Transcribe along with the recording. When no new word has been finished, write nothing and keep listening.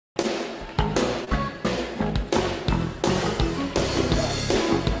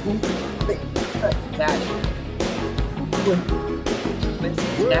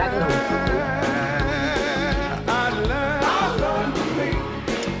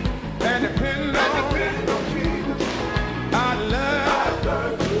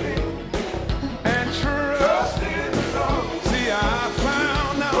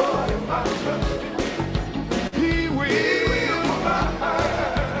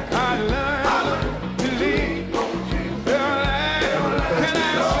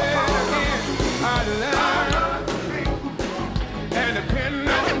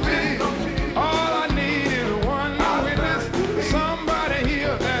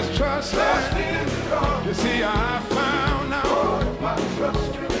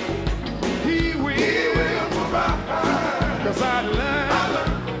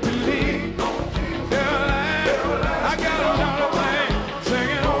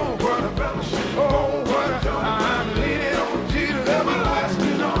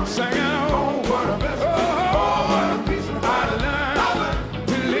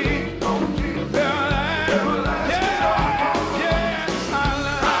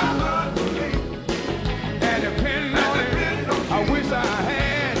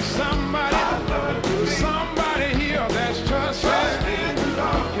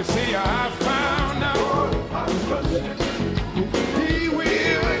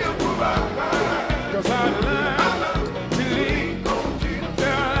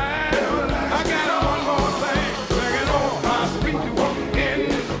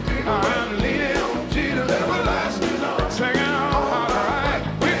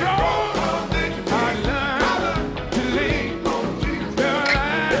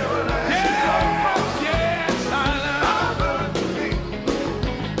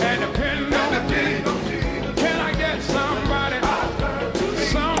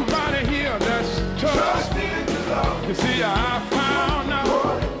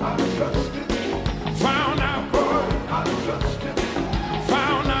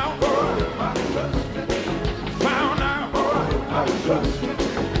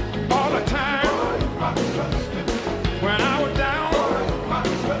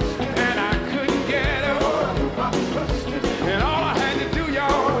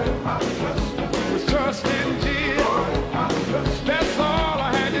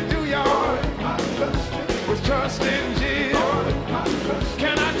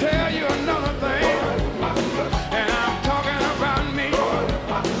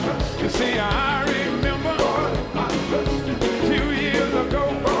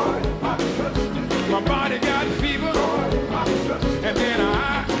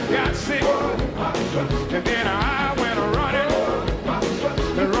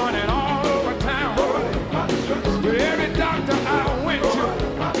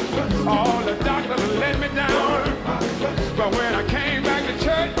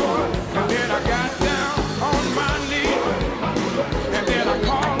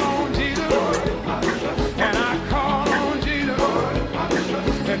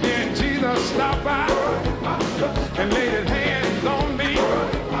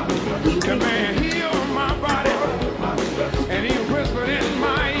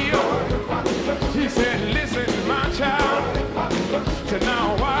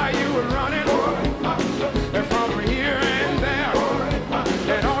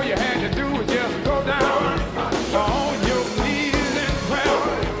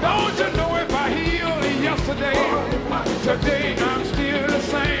Today I'm still the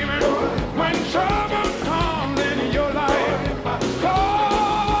same. When trouble comes in your life,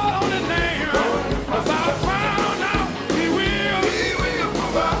 call on His name. 'Cause I found out He will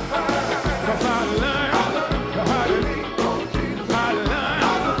provide. 'Cause I learned how to lean on Jesus. I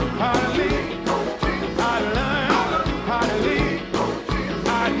learned how to lean. I learned how to lean.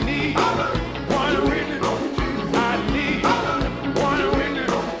 I need one witness. I need one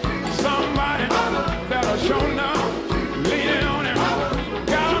witness. Somebody that'll show now.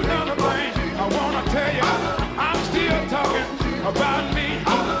 About me,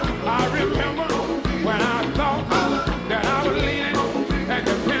 I remember when I thought that I was leaning and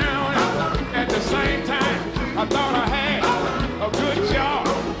depending on it. At the same time, I thought I had a good job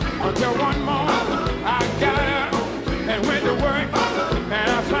until one morning I got up and went to work, and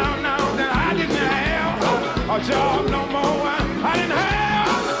I found out that I didn't have a job no more. I didn't have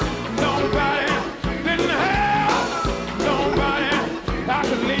nobody, I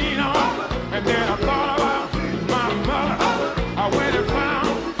could lean on. And then I thought about my mother. I went and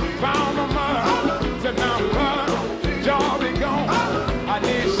found my mother. Said, now mother, job is gone. I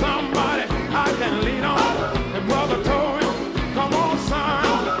need somebody I can lean on. And mother told me, come on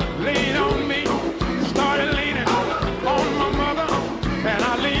son, lean on me. Started leaning on my mother, and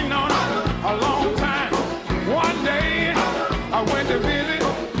I leaned on her a long time. One day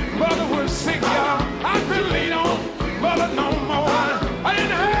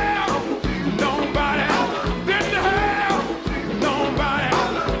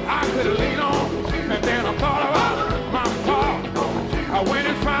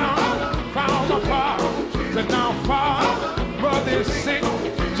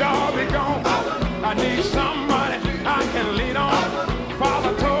need somebody I can lean on.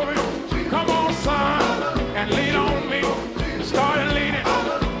 Father told me, come on, son, and lean on me. Started leaning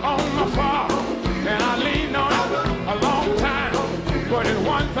on my father, and I leaned on him a long time. But it's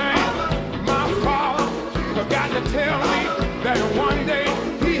one thing, my father forgot to tell me that one day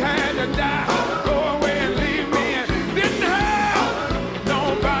he had to die, go away and leave me, and didn't have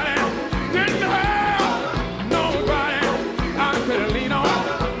nobody I could lean on.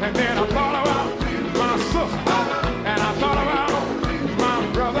 And then I thought about my sister, and I thought about my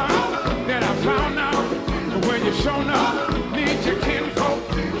brother. Then I found out when you're shown up, need your kinfolk.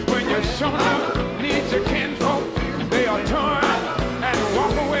 When you're shown up, need your kinfolk. They'll turn and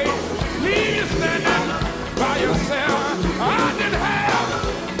walk away, leave you standing by yourself. I didn't have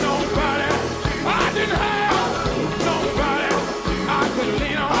nobody. I didn't have nobody I could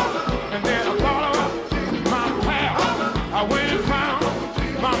lean on. And then I thought about my path. I went and found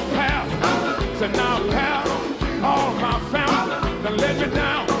my path. So now path, all my family done let me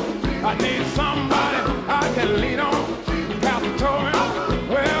down. I need somebody I can lean on. Pastor told me,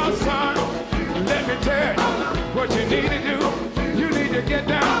 well, son, let me tell you what you need to do. You need to get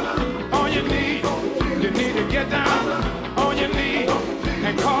down on your knees. You need to get down on your knees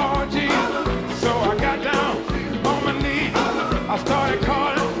and call Jesus. So I got down on my knees. I started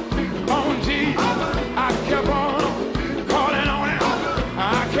calling on Jesus. I kept on calling on him.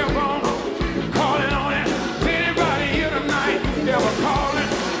 I kept on calling on him. Is anybody here tonight ever calling?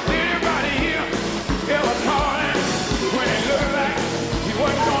 Is anybody here ever calling when it looked like he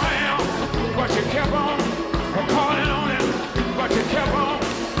wasn't going to answer? But you kept on calling on him. But you kept on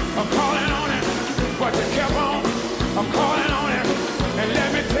calling on him. But you kept on calling on him. And let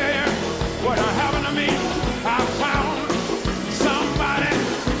me tell you what happened to me. I found somebody.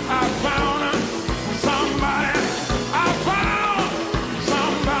 I found somebody. I found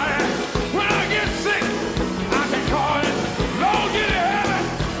somebody. When I get sick, I can call him. Lord, get to heaven,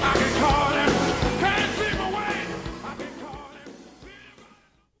 I can call him. Can't sleep away, I can call him.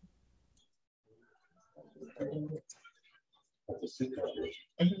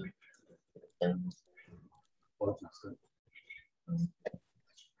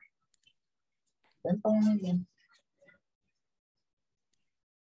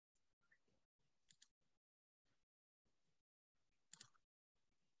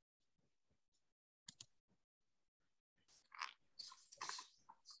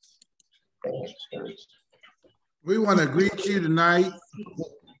 We want to greet you tonight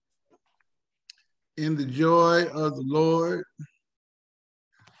in the joy of the Lord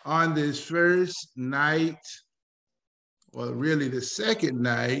on this first night, or really the second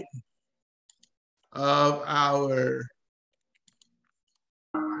night of our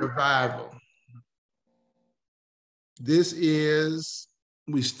revival.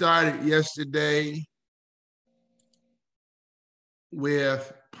 We started yesterday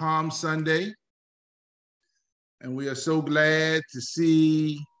with Palm Sunday, and we are so glad to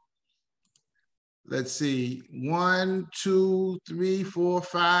see, let's see, 1, 2, 3, 4,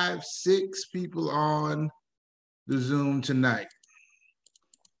 5, 6 people on the Zoom tonight.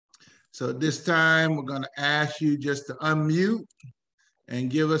 So at this time, we're going to ask you just to unmute and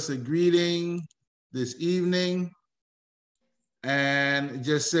give us a greeting this evening, and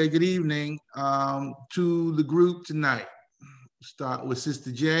just say good evening to the group tonight. Start with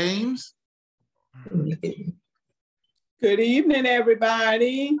Sister James. Good evening,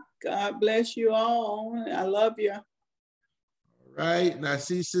 everybody. God bless you all. I love you. All right, and I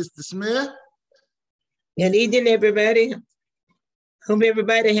see Sister Smith. Good evening, everybody. Hope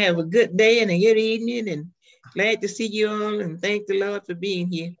everybody have a good day and a good evening, and glad to see you all, and thank the Lord for being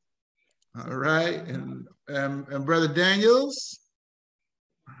here. All right, and Brother Daniels.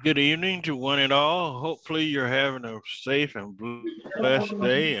 Good evening to one and all. Hopefully you're having a safe and blessed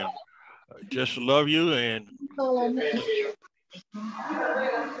day, and just love you. And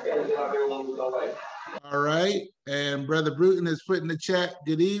all right, and Brother Bruton is put in the chat,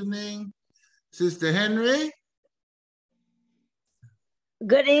 good evening. Sister Henry.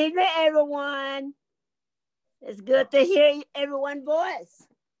 Good evening, everyone. It's good to hear everyone's voice.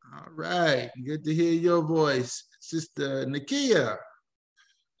 All right, good to hear your voice. Sister Nakia.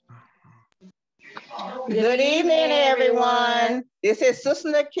 Good evening, everyone. This is Sister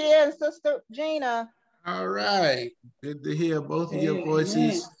Nakia and Sister Gina. All right, good to hear both of your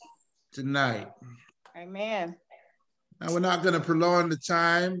voices tonight. Amen. Now, we're not going to prolong the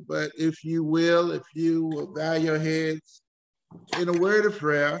time, but if you will bow your heads in a word of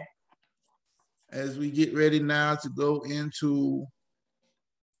prayer as we get ready now to go into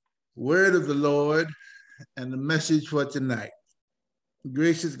word of the Lord and the message for tonight.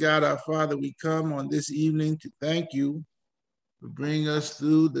 Gracious God, our Father, we come on this evening to thank you for bringing us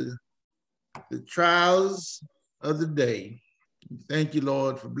through the trials of the day. Thank you,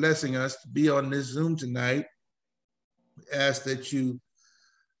 Lord, for blessing us to be on this Zoom tonight. We ask that you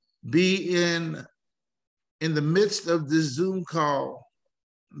be in the midst of this Zoom call,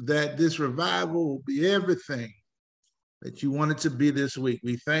 that this revival will be everything that you wanted to be this week.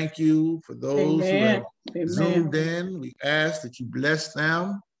 We thank you for those who have Zoomed in. We ask that you bless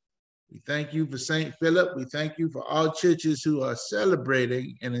them. We thank you for St. Philip. We thank you for all churches who are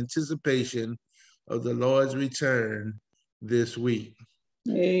celebrating in anticipation of the Lord's return this week.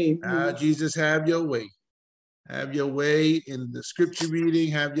 Now, Jesus, have your way. Have your way in the scripture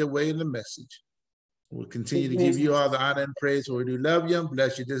reading. Have your way in the message. We'll continue to give you all the honor and praise. For we do love you and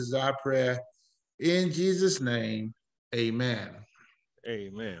bless you. This is our prayer. In Jesus' name, amen.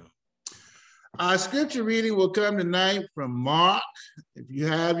 Amen. Our scripture reading will come tonight from Mark. If you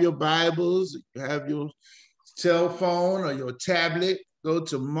have your Bibles, if you have your cell phone or your tablet, go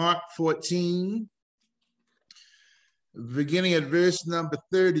to Mark 14, beginning at verse number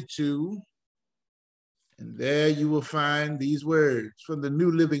 32. And there you will find these words from the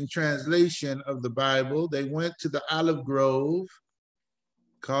New Living Translation of the Bible. They went to the olive grove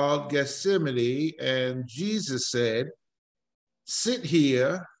called Gethsemane, and Jesus said, "Sit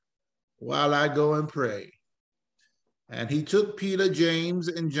here while I go and pray." And he took Peter, James,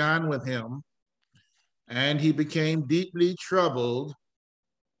 and John with him, and he became deeply troubled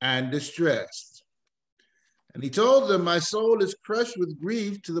and distressed. And he told them, "My soul is crushed with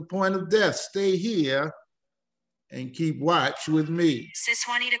grief to the point of death. Stay here and keep watch with me." Sis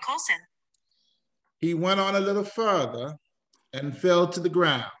Juanita Colson. He went on a little further and fell to the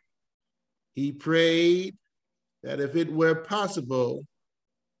ground. He prayed that if it were possible,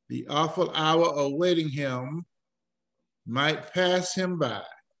 the awful hour awaiting him might pass him by.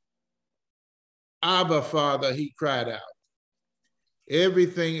 "Abba, Father," he cried out,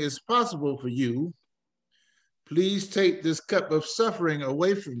 "everything is possible for you. Please take this cup of suffering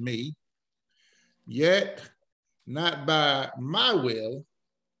away from me, yet not by my will,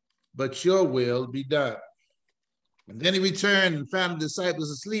 but your will be done." And then he returned and found the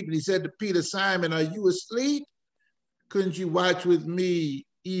disciples asleep, and he said to Peter, "Simon, are you asleep? Couldn't you watch with me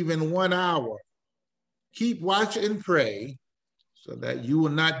even 1 hour? Keep watch and pray so that you will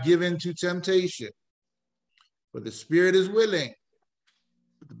not give in to temptation. For the spirit is willing,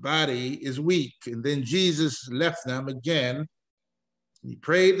 but the body is weak." And then Jesus left them again. He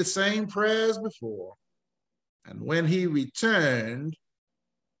prayed the same prayers before. And when he returned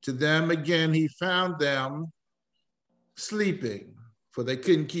to them again, he found them sleeping, for they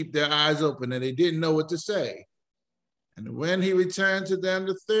couldn't keep their eyes open and they didn't know what to say. And when he returned to them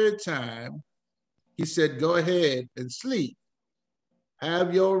the third time, he said, "Go ahead and sleep.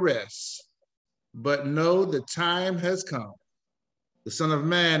 Have your rest. But know the time has come. The Son of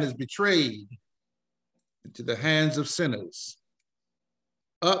Man is betrayed into the hands of sinners.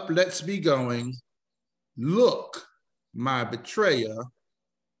 Up, let's be going. Look, my betrayer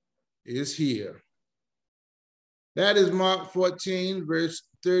is here." That is Mark 14, verse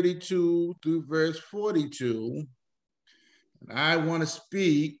 32 through verse 42. And I want to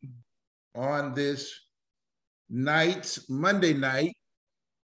speak on this night, Monday night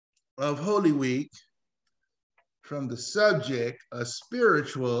of Holy Week, from the subject, a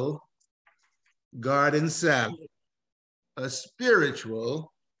spiritual garden salad. A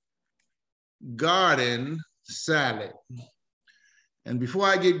spiritual garden salad. And before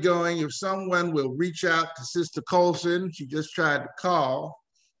I get going, if someone will reach out to Sister Colson, she just tried to call.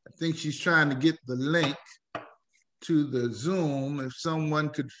 I think she's trying to get the link to the Zoom. If someone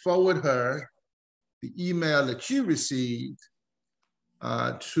could forward her the email that you received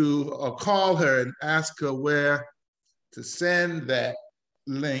or call her and ask her where to send that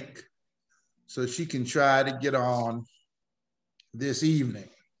link so she can try to get on this evening.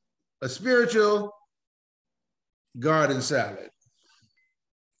 A spiritual garden salad.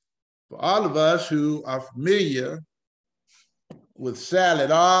 For all of us who are familiar with salad,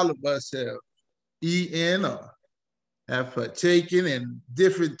 all of us have eaten or have partaken in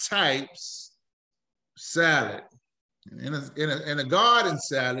different types of salad. In a garden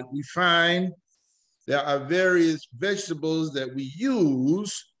salad, we find there are various vegetables that we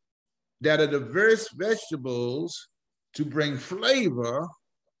use that are diverse vegetables to bring flavor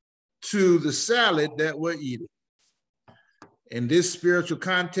to the salad that we're eating. In this spiritual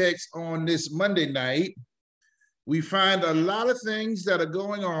context on this Monday night, we find a lot of things that are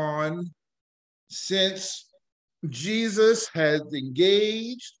going on since Jesus has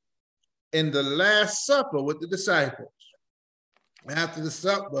engaged in the Last Supper with the disciples. After the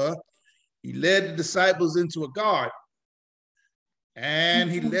supper, he led the disciples into a garden,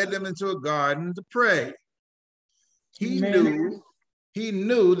 and he led them into a garden to pray. He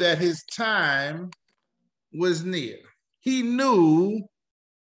knew that his time was near. He knew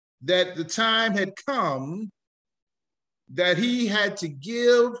that the time had come that he had to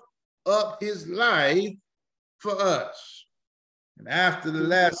give up his life for us. And after the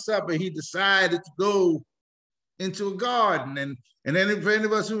Last Supper, he decided to go into a garden. And then for any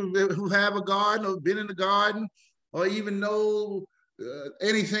of us who have a garden or been in the garden or even know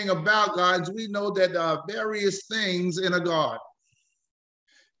anything about gardens, we know that there are various things in a garden.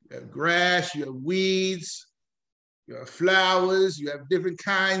 You have grass, you have weeds, you have flowers, you have different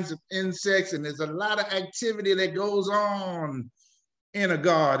kinds of insects, and there's a lot of activity that goes on in a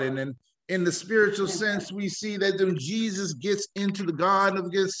garden. And in the spiritual sense, we see that when Jesus gets into the Garden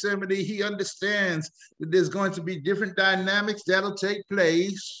of Gethsemane, he understands that there's going to be different dynamics that'll take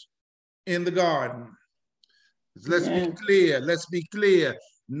place in the garden. Let's be clear. Let's be clear.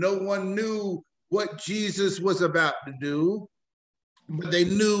 No one knew what Jesus was about to do, but they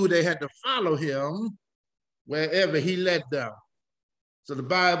knew they had to follow him wherever he led them. So the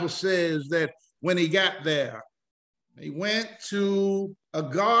Bible says that when he got there, he went to a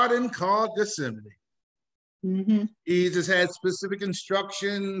garden called Gethsemane. Jesus had specific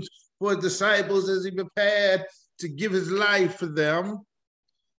instructions for his disciples as he prepared to give his life for them.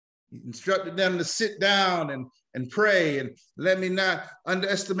 He instructed them to sit down and pray. And let me not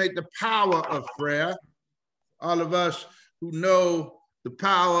underestimate the power of prayer. All of us who know the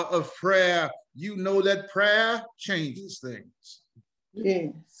power of prayer, you know that prayer changes things.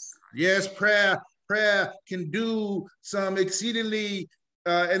 Yes, prayer can do some exceedingly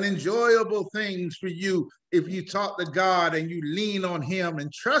and enjoyable things for you if you talk to God and you lean on him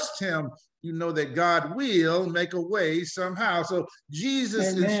and trust him. You know that God will make a way somehow. So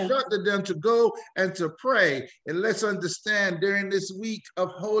Jesus instructed them to go and to pray. And let's understand, during this week of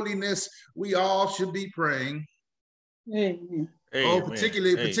holiness, we all should be praying. Amen. Oh,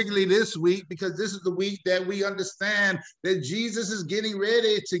 particularly this week, because this is the week that we understand that Jesus is getting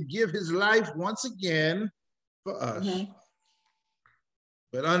ready to give his life once again for us.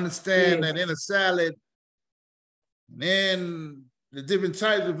 But understand that in a salad, and the different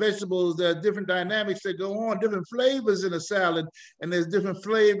types of vegetables, there are different dynamics that go on, different flavors in a salad, and there's different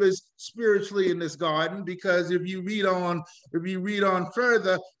flavors spiritually in this garden, because if you read on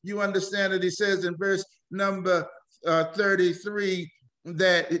further, you understand that he says in verse number 33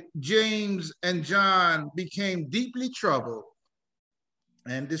 that James and John became deeply troubled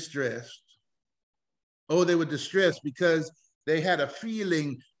and distressed. Oh, they were distressed because they had a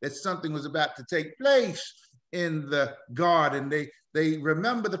feeling that something was about to take place in the garden. They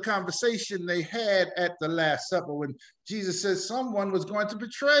remember the conversation they had at the Last Supper when Jesus said someone was going to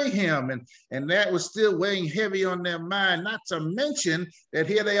betray him, and that was still weighing heavy on their mind, not to mention that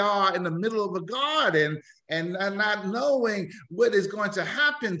here they are in the middle of a garden and not knowing what is going to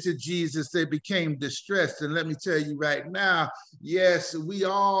happen to Jesus. They became distressed. And let me tell you right now, yes, we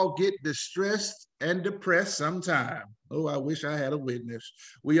all get distressed and depressed sometime. Oh, I wish I had a witness.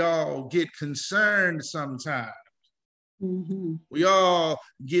 We all get concerned sometimes. We all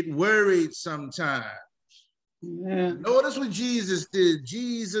get worried sometimes. Notice what Jesus did.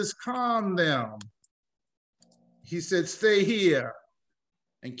 Jesus calmed them. He said, stay here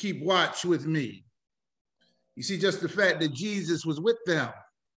and keep watch with me. You see, just the fact that Jesus was with them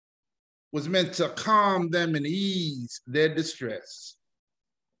was meant to calm them and ease their distress.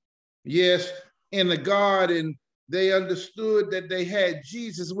 Yes, in the garden, they understood that they had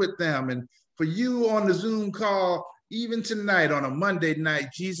Jesus with them. And for you on the Zoom call, even tonight on a Monday night,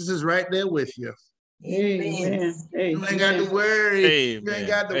 Jesus is right there with you. Amen. You ain't got to worry. You ain't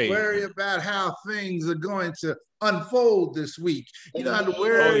got to worry about how things are going to unfold this week. You don't have to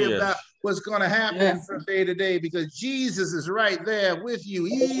worry about what's going to happen from day to day, because Jesus is right there with you.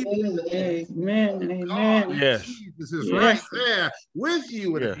 Amen. Jesus is right there with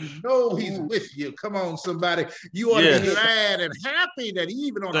you. And if you know he's with you, come on, somebody. You ought to be glad and happy that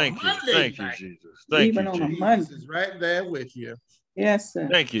even on a Monday night, Jesus is right there with you. Yes, sir.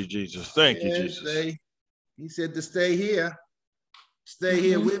 Thank you, Jesus. Thank you, Jesus. He said to stay here. Stay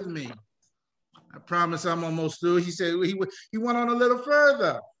here with me. I promise I'm almost through. He said he went on a little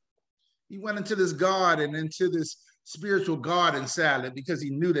further. He went into this garden, into this spiritual garden salad because he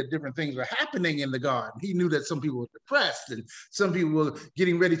knew that different things were happening in the garden. He knew that some people were depressed and some people were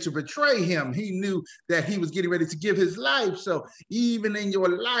getting ready to betray him. He knew that he was getting ready to give his life. So even in your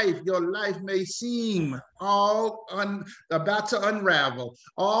life may seem all about to unravel,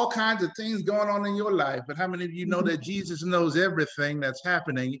 all kinds of things going on in your life. But how many of you know that Jesus knows everything that's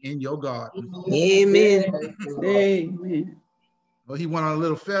happening in your garden? Amen. Amen. Well, he went on a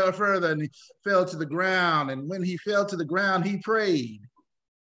little further and he fell to the ground. And when he fell to the ground, he prayed.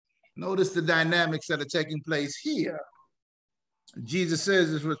 Notice the dynamics that are taking place here. Jesus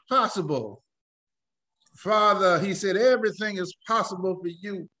says it was possible. Father, he said, everything is possible for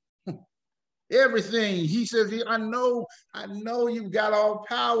you. Everything. He says, I know you've got all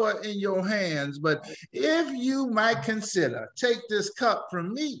power in your hands, but if you might consider, take this cup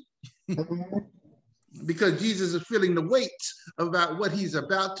from me. Because Jesus is feeling the weight about what he's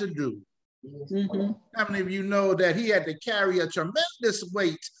about to do. Mm-hmm. How many of you know that he had to carry a tremendous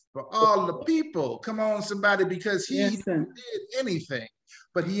weight for all the people? Come on, somebody, because he did anything,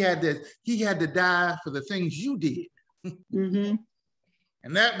 but he had to die for the things you did. Mm-hmm.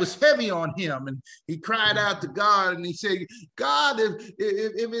 And that was heavy on him. And he cried out to God and he said, God, if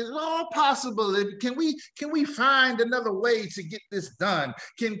it's all possible, can we find another way to get this done?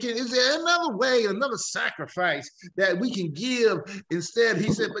 Is there another way, another sacrifice that we can give instead?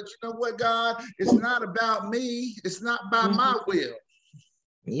 He said, but you know what, God, it's not about me. It's not by my will.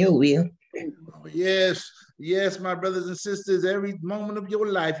 Your will. Oh, yes, my brothers and sisters, every moment of your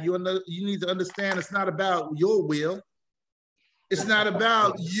life, you need to understand it's not about your will. It's not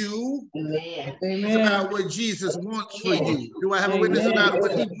about you. Amen. It's about what Jesus wants for you. Do I have a witness about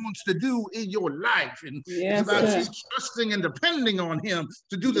what he wants to do in your life? And it's about you trusting and depending on him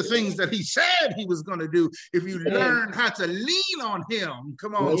to do the things that he said he was going to do. If you learn how to lean on him,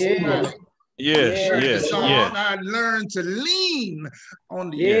 come on, somebody. Yes. I learned to lean on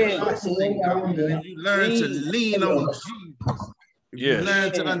the If you learn to lean on Jesus. If you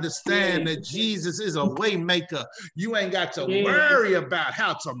learn to understand that Jesus is a way maker, you ain't got to worry about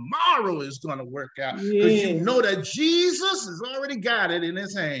how tomorrow is going to work out because you know that Jesus has already got it in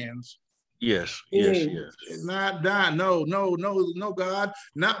his hands. Yes. It's not done. No, God,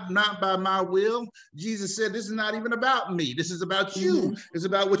 not by my will. Jesus said, this is not even about me. This is about you. It's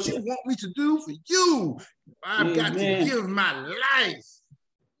about what you want me to do for you. I've got to give my life.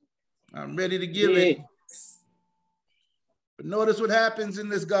 I'm ready to give it. But notice what happens in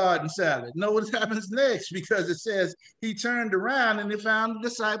this garden salad. Notice what happens next, because it says he turned around and he found the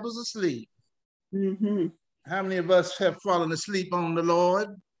disciples asleep. Mm-hmm. How many of us have fallen asleep on the Lord?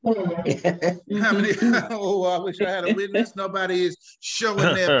 How many? Oh, I wish I had a witness. Nobody is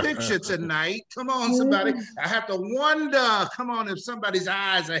showing their picture tonight. Come on, somebody. I have to wonder, come on, if somebody's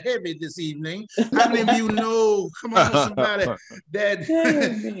eyes are heavy this evening. How many of you know, come on, somebody, that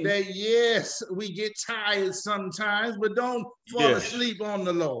yes, we get tired sometimes, but don't fall asleep on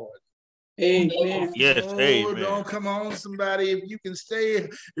the Lord. Amen. Yes, amen. Don't come on, somebody. If you can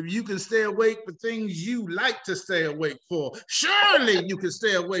stay awake for things you like to stay awake for, surely you can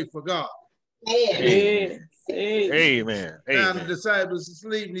stay awake for God. Amen. Amen. Now the disciples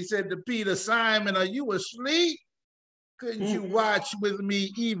asleep, and he said to Peter, Simon, are you asleep? Couldn't you watch with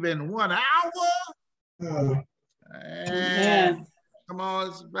me even 1 hour? Come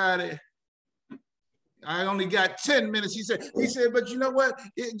on, somebody. I only got 10 minutes. He said, but you know what?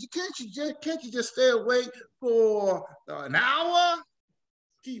 Can't you just stay awake for an hour?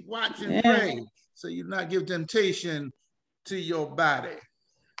 Keep watching, pray, so you not give temptation to your body.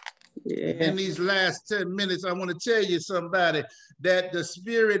 In these last 10 minutes, I want to tell you, somebody, that the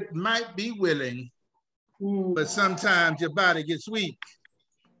spirit might be willing, but sometimes your body gets weak.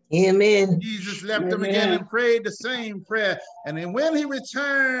 Amen. Jesus left them again and prayed the same prayer. And then when he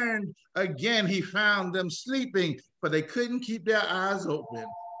returned again, he found them sleeping, for they couldn't keep their eyes open.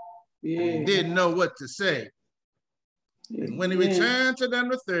 They didn't know what to say. And when he returned to them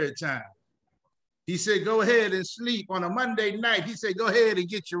the third time, he said, go ahead and sleep on a Monday night. He said, go ahead and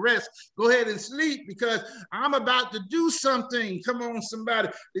get your rest. Go ahead and sleep, because I'm about to do something. Come on, somebody,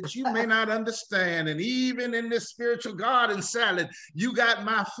 that you may not understand. And even in this spiritual garden salad, you got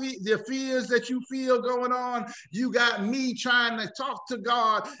the fears that you feel going on. You got me trying to talk to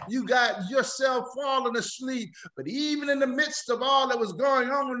God. You got yourself falling asleep. But even in the midst of all that was going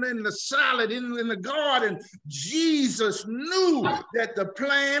on in the salad, in the garden, Jesus knew that the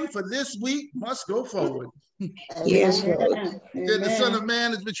plan for this week must go forward. Yes, Lord. That the Son of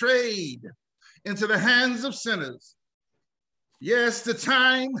Man is betrayed into the hands of sinners. Yes, the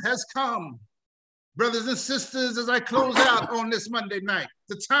time has come. Brothers and sisters, as I close out on this Monday night,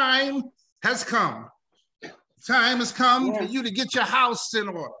 the time has come Time has come for you to get your house in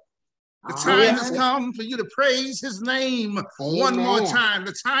order. The time has come for you to praise his name one more time.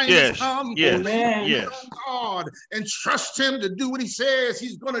 The time has come for you to know God and trust him to do what he says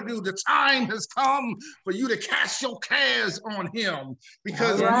he's going to do. The time has come for you to cast your cares on him,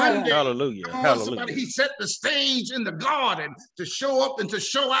 because Monday, somebody, he set the stage in the garden to show up and to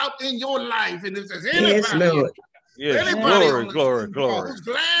show out in your life. And if there's anybody anybody who's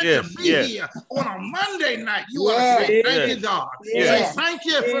glad to be here on a Monday night, you want to say thank you, God. Say thank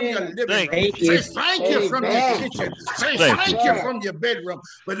you from your living room. Say thank you from your kitchen. Say thank you from your bedroom.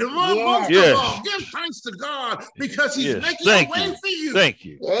 But most of all, give thanks to God because he's making a way for you. Thank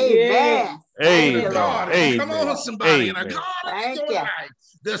you. Amen. Amen. God, come on, somebody. And God in your life,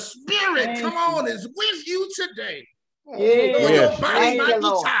 the Spirit, come on, is with you today. Your body might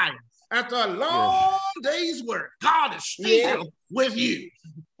be tired. After a long day's work, God is still with you.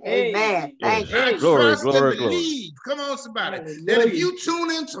 Amen. Thank you. I trust and believe. Come on, somebody. That if you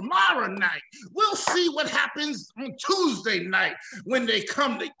tune in tomorrow night, we'll see what happens on Tuesday night when they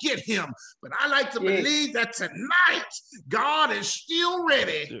come to get him. But I like to believe that tonight, God is still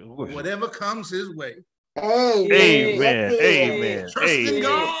ready for whatever comes his way. Amen. Amen. Trusting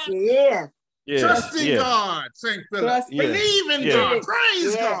God. Trusting God, St. Philip. Believe in God.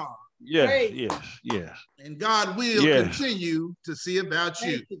 Praise God. Yes. And God will continue to see about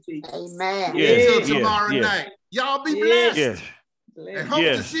you. Amen. Until tomorrow night. Y'all be blessed. And hope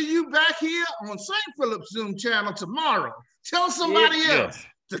to see you back here on St. Philip's Zoom channel tomorrow. Tell somebody else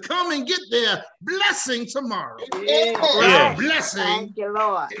to come and get their blessing tomorrow. Our blessing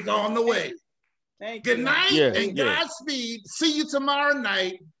is on the way. Good night and Godspeed. See you tomorrow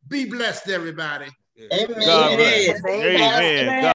night. Be blessed, everybody. Amen. God bless. Amen.